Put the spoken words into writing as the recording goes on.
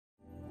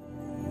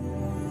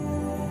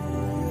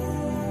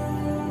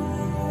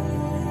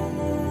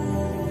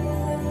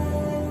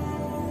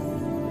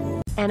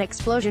An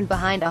explosion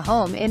behind a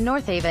home in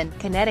North Haven,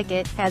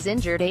 Connecticut, has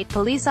injured 8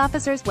 police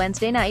officers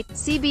Wednesday night,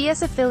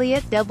 CBS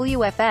affiliate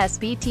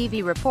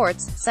WFSB-TV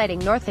reports, citing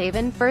North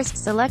Haven First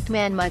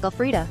Selectman Michael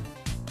Frieda.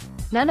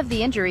 None of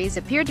the injuries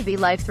appeared to be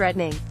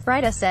life-threatening,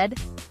 Frieda said.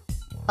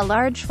 A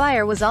large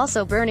fire was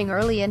also burning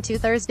early into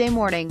Thursday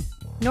morning.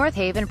 North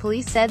Haven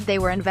police said they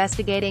were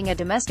investigating a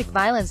domestic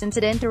violence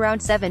incident around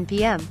 7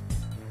 p.m.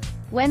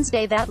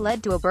 Wednesday that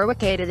led to a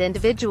barricaded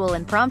individual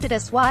and prompted a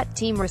SWAT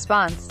team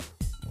response.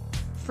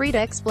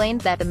 Frieda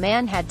explained that the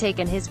man had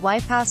taken his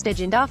wife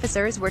hostage and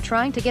officers were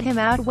trying to get him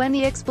out when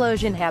the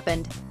explosion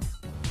happened.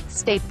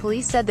 State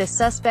police said the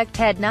suspect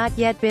had not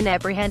yet been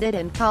apprehended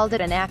and called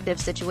it an active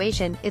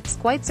situation. "It's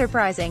quite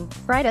surprising,"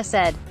 Frieda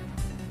said.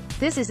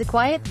 "This is a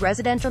quiet,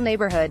 residential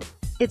neighborhood.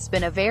 It's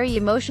been a very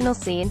emotional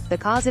scene. The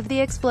cause of the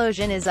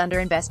explosion is under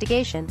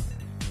investigation."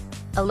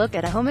 A look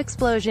at a home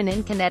explosion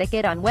in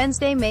Connecticut on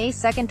Wednesday, May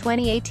 2,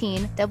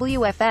 2018,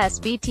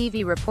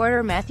 WFSB-TV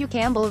reporter Matthew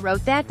Campbell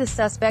wrote that the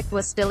suspect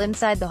was still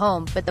inside the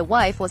home, but the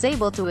wife was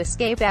able to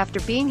escape after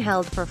being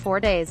held for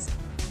 4 days.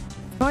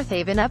 North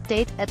Haven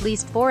update, at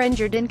least 4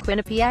 injured in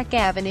Quinnipiac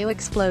Avenue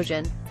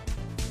explosion.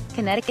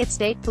 Connecticut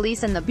State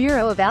Police and the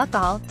Bureau of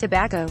Alcohol,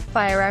 Tobacco,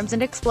 Firearms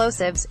and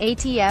Explosives,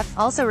 ATF,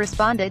 also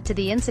responded to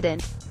the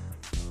incident.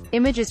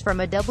 Images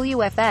from a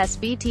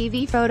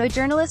WFSB-TV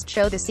photojournalist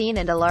show the scene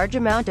and a large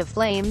amount of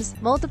flames,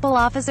 multiple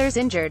officers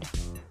injured.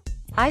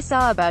 "I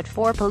saw about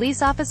 4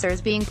 police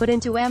officers being put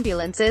into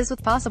ambulances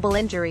with possible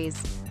injuries.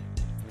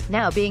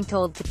 Now being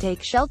told to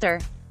take shelter.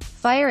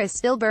 Fire is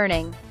still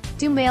burning.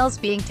 2 males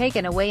being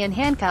taken away in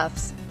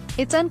handcuffs.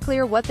 It's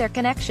unclear what their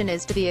connection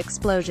is to the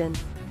explosion.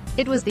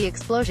 It was the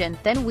explosion,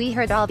 then we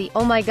heard all the,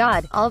 oh my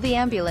god, all the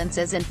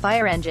ambulances and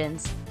fire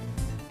engines.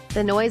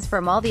 The noise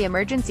from all the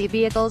emergency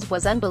vehicles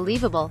was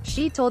unbelievable,"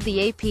 she told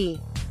the AP.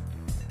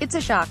 "It's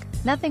a shock.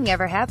 Nothing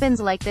ever happens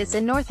like this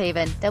in North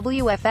Haven."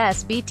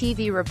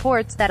 WFSB-TV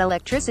reports that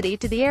electricity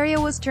to the area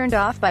was turned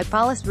off by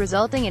police,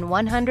 resulting in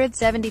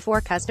 174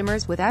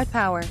 customers without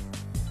power.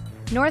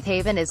 North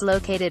Haven is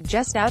located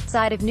just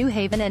outside of New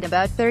Haven and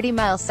about 30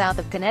 miles south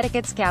of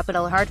Connecticut's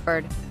capital,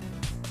 Hartford.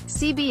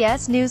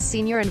 CBS News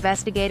senior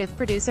investigative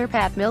producer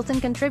Pat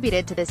Milton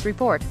contributed to this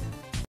report.